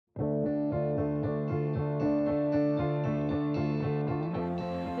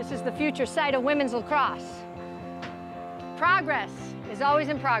is the future site of women's lacrosse. Progress is always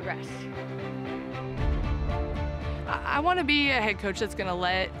in progress. I want to be a head coach that's going to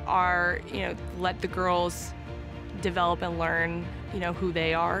let the girls develop and learn, who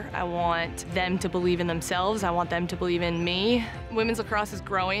they are. I want them to believe in themselves. I want them to believe in me. Women's lacrosse is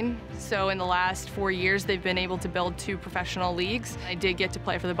growing, so in the last 4 years, they've been able to build 2 professional leagues. I did get to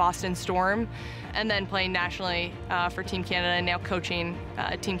play for the Boston Storm, and then playing nationally for Team Canada, and now coaching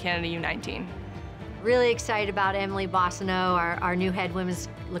Team Canada U19. Really excited about Emily Boissonneault, our new head women's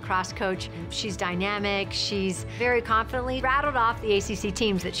lacrosse coach. She's dynamic. She's very confidently rattled off the ACC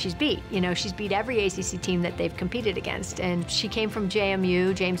teams that she's beat. She's beat every ACC team that they've competed against. And she came from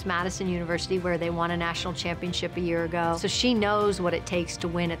JMU, James Madison University, where they won a national championship a year ago. So she knows what it takes to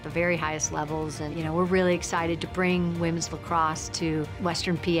win at the very highest levels. And, we're really excited to bring women's lacrosse to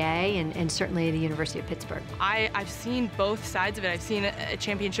Western PA and certainly the University of Pittsburgh. I've seen both sides of it. I've seen a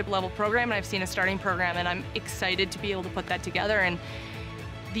championship level program, and I've seen a starting program, and I'm excited to be able to put that together. And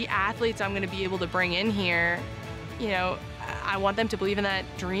the athletes I'm going to be able to bring in here, I want them to believe in that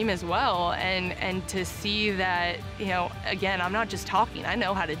dream as well, and to see that, again, I'm not just talking. I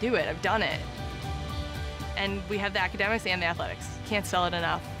know how to do it. I've done it. And we have the academics and the athletics. Can't sell it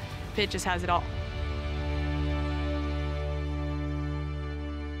enough. Pitt just has it all.